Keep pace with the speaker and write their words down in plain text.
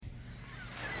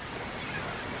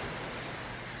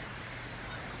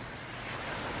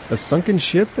A sunken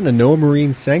ship in a NOAA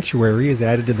Marine Sanctuary is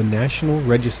added to the National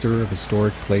Register of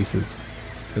Historic Places.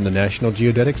 And the National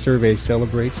Geodetic Survey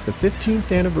celebrates the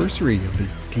 15th anniversary of the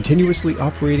Continuously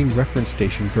Operating Reference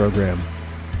Station program.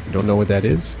 You don't know what that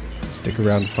is? Stick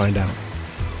around to find out.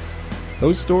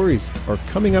 Those stories are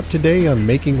coming up today on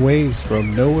Making Waves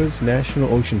from NOAA's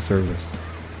National Ocean Service.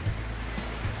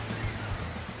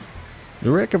 The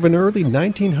wreck of an early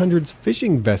 1900s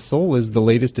fishing vessel is the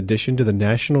latest addition to the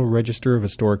National Register of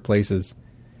Historic Places.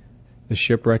 The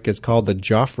shipwreck is called the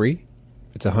Joffre.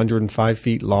 It's 105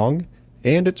 feet long,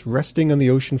 and it's resting on the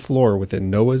ocean floor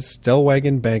within NOAA's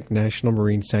Stellwagen Bank National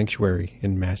Marine Sanctuary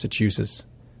in Massachusetts.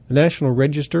 The National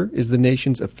Register is the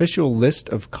nation's official list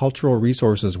of cultural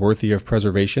resources worthy of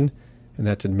preservation, and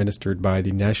that's administered by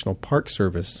the National Park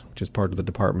Service, which is part of the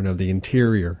Department of the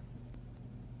Interior.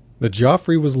 The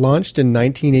Joffre was launched in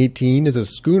 1918 as a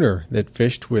schooner that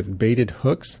fished with baited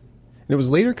hooks, and it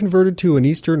was later converted to an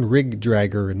eastern rig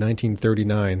dragger in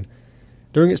 1939.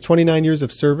 During its 29 years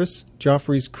of service,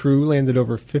 Joffre's crew landed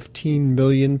over 15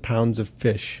 million pounds of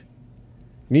fish.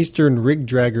 An eastern rig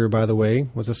dragger, by the way,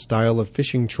 was a style of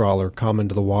fishing trawler common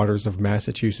to the waters of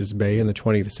Massachusetts Bay in the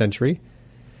 20th century.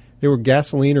 They were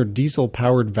gasoline or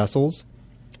diesel-powered vessels,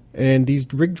 and these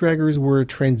rig draggers were a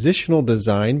transitional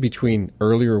design between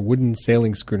earlier wooden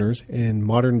sailing schooners and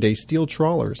modern-day steel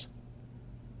trawlers.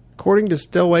 According to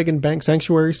Stellwagen Bank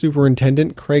Sanctuary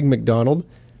Superintendent Craig McDonald,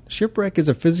 the shipwreck is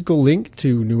a physical link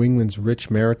to New England's rich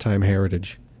maritime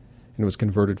heritage, and was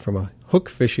converted from a hook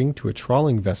fishing to a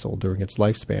trawling vessel during its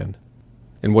lifespan.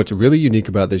 And what's really unique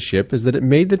about this ship is that it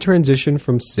made the transition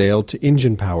from sail to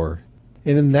engine power.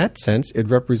 And in that sense,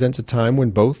 it represents a time when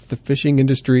both the fishing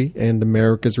industry and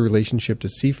America's relationship to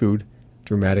seafood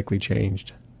dramatically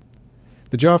changed.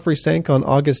 The Joffre sank on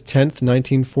August 10,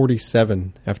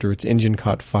 1947, after its engine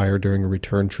caught fire during a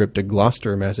return trip to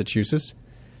Gloucester, Massachusetts,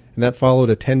 and that followed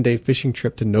a 10-day fishing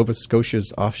trip to Nova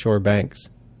Scotia's offshore banks.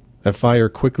 That fire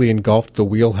quickly engulfed the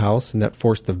wheelhouse, and that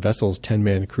forced the vessel's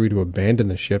 10-man crew to abandon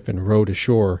the ship and row to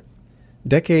shore.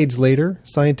 Decades later,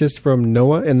 scientists from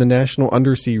NOAA and the National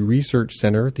Undersea Research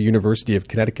Center at the University of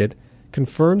Connecticut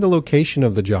confirmed the location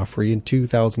of the Joffre in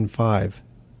 2005.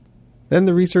 Then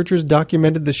the researchers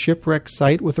documented the shipwreck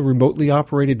site with a remotely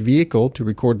operated vehicle to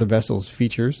record the vessel's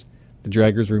features. The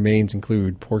dragger's remains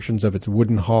include portions of its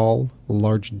wooden hull, a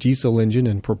large diesel engine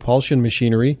and propulsion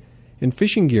machinery, and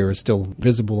fishing gear is still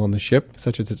visible on the ship,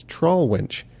 such as its trawl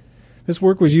winch. This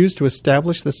work was used to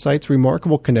establish the site's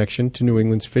remarkable connection to New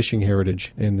England's fishing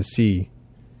heritage and the sea.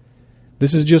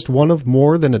 This is just one of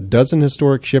more than a dozen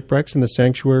historic shipwrecks in the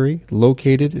sanctuary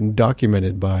located and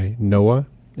documented by NOAA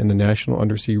and the National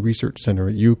Undersea Research Center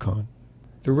at UConn.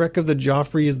 The wreck of the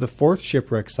Joffre is the fourth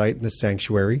shipwreck site in the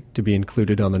sanctuary to be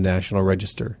included on the National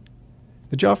Register.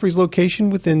 The Joffre's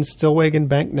location within Stellwagen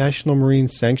Bank National Marine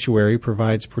Sanctuary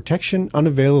provides protection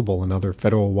unavailable in other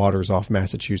federal waters off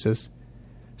Massachusetts.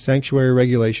 Sanctuary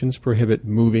regulations prohibit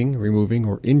moving, removing,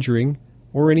 or injuring,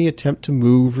 or any attempt to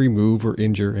move, remove, or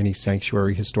injure any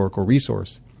sanctuary historical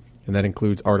resource, and that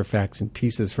includes artifacts and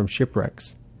pieces from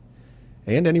shipwrecks.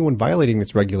 And anyone violating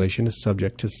this regulation is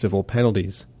subject to civil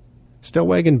penalties.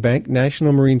 Stellwagen Bank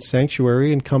National Marine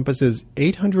Sanctuary encompasses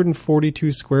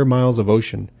 842 square miles of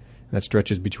ocean, that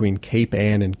stretches between Cape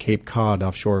Ann and Cape Cod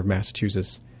offshore of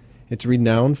Massachusetts. It's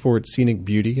renowned for its scenic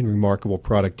beauty and remarkable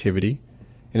productivity,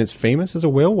 and it's famous as a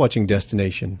whale-watching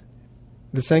destination.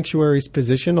 The sanctuary's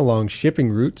position along shipping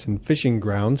routes and fishing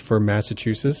grounds for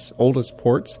Massachusetts' oldest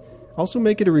ports also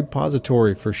make it a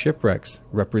repository for shipwrecks,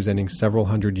 representing several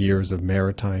hundred years of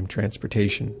maritime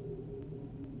transportation.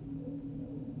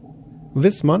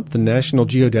 This month, the National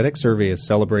Geodetic Survey is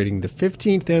celebrating the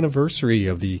 15th anniversary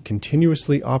of the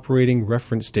Continuously Operating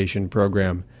Reference Station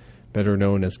program, better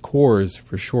known as CORS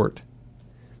for short.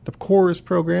 The CORS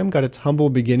program got its humble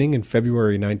beginning in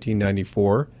February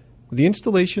 1994 with the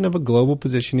installation of a Global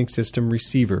Positioning System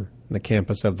receiver on the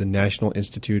campus of the National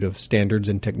Institute of Standards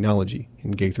and Technology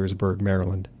in Gaithersburg,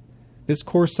 Maryland. This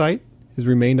core site has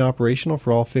remained operational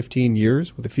for all 15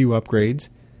 years with a few upgrades,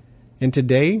 and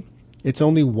today it's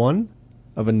only one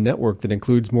of a network that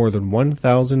includes more than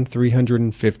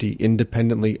 1,350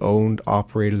 independently owned,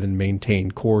 operated, and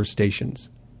maintained CORS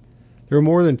stations. There are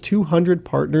more than 200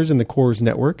 partners in the CORS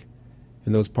network,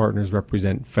 and those partners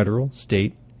represent federal,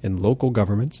 state, and local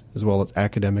governments, as well as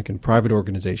academic and private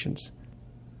organizations.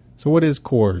 So what is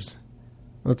CORS?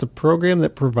 Well, it's a program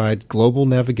that provides global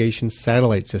navigation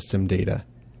satellite system data.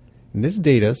 And this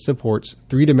data supports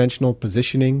three-dimensional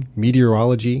positioning,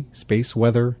 meteorology, space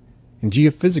weather, and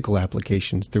geophysical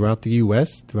applications throughout the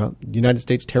U.S., throughout the United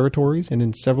States territories, and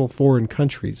in several foreign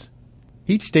countries.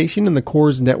 Each station in the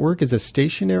Corps' network is a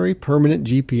stationary permanent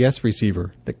GPS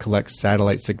receiver that collects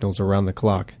satellite signals around the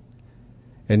clock.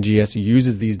 NGS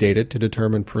uses these data to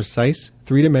determine precise,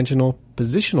 three-dimensional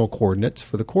positional coordinates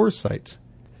for the Corps sites.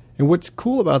 And what's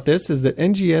cool about this is that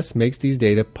NGS makes these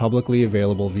data publicly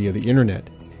available via the internet.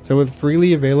 So with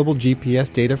freely available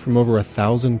GPS data from over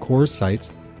 1,000 Corps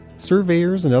sites,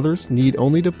 surveyors and others need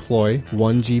only deploy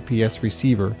one GPS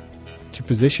receiver to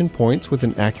position points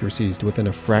within accuracies to within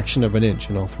a fraction of an inch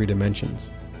in all three dimensions.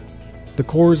 The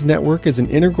Corps' network is an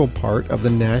integral part of the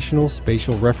National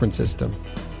Spatial Reference System,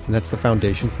 and that's the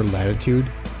foundation for latitude,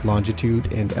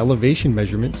 longitude, and elevation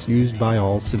measurements used by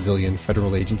all civilian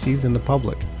federal agencies and the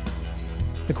public.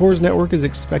 The Corps' network is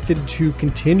expected to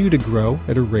continue to grow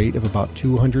at a rate of about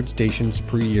 200 stations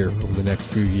per year over the next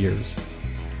few years.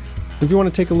 If you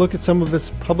want to take a look at some of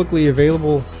this publicly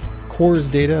available Corps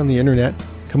data on the internet,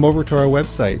 come over to our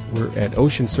website. We're at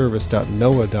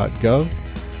oceanservice.noaa.gov. Well,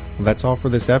 that's all for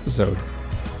this episode.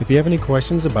 If you have any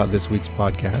questions about this week's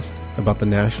podcast, about the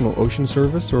National Ocean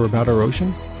Service, or about our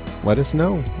ocean, let us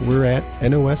know. We're at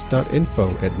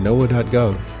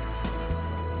nos.info@noaa.gov.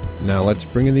 Now let's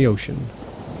bring in the ocean.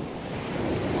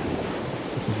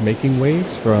 This is Making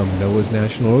Waves from NOAA's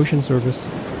National Ocean Service.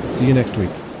 See you next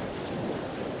week.